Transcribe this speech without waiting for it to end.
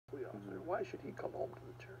why should he come home to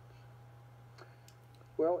the church?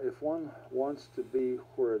 Well, if one wants to be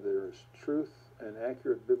where there's truth and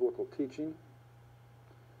accurate biblical teaching,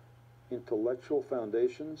 intellectual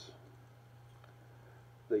foundations,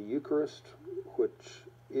 the Eucharist, which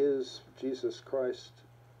is Jesus Christ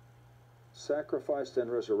sacrificed and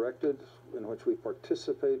resurrected, in which we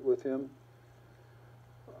participate with him,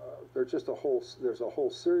 there's a whole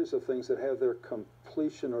series of things that have their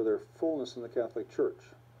completion or their fullness in the Catholic Church.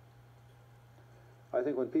 I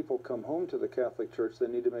think when people come home to the Catholic Church, they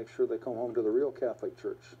need to make sure they come home to the real Catholic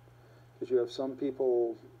Church. Because you have some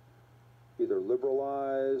people either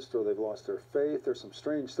liberalized or they've lost their faith. There's some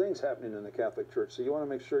strange things happening in the Catholic Church. So you want to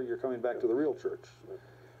make sure you're coming back to the real church,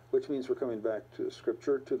 which means we're coming back to the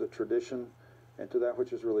Scripture, to the tradition, and to that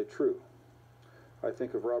which is really true. I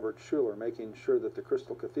think of Robert Schuler making sure that the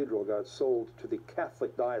Crystal Cathedral got sold to the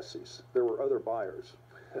Catholic diocese. There were other buyers.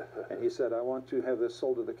 And he said, I want to have this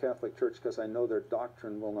sold to the Catholic Church because I know their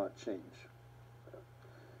doctrine will not change.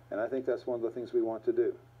 And I think that's one of the things we want to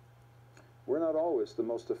do. We're not always the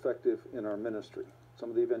most effective in our ministry. Some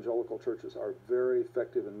of the evangelical churches are very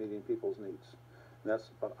effective in meeting people's needs.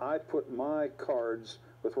 But I put my cards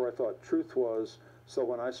with where I thought truth was, so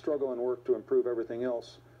when I struggle and work to improve everything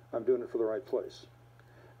else, I'm doing it for the right place.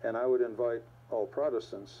 And I would invite all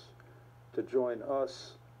Protestants to join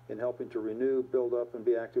us in helping to renew, build up, and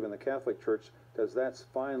be active in the Catholic Church, because that's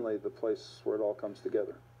finally the place where it all comes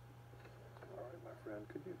together. All right, my friend,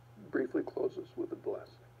 could you briefly close us with a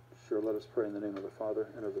blessing? Sure, let us pray in the name of the Father,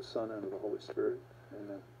 and of the Son, and of the Holy Spirit.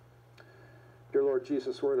 Amen. Dear Lord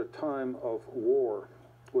Jesus, we're at a time of war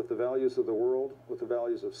with the values of the world, with the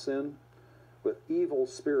values of sin, with evil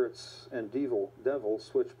spirits and devils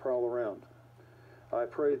which prowl around. I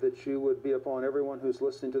pray that you would be upon everyone who's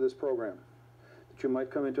listening to this program, that you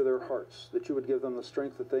might come into their hearts, that you would give them the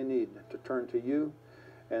strength that they need to turn to you,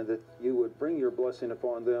 and that you would bring your blessing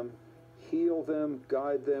upon them, heal them,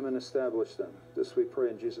 guide them, and establish them. This we pray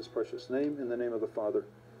in Jesus' precious name, in the name of the Father,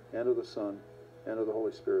 and of the Son, and of the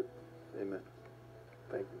Holy Spirit. Amen.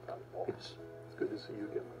 Thank you, Father Paul. It's good to see you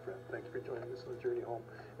again, my friend. Thank you for joining us on the journey home.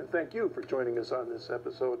 And thank you for joining us on this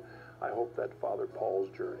episode. I hope that Father Paul's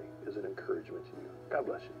journey is an encouragement to you. God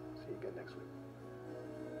bless you. See you again next week.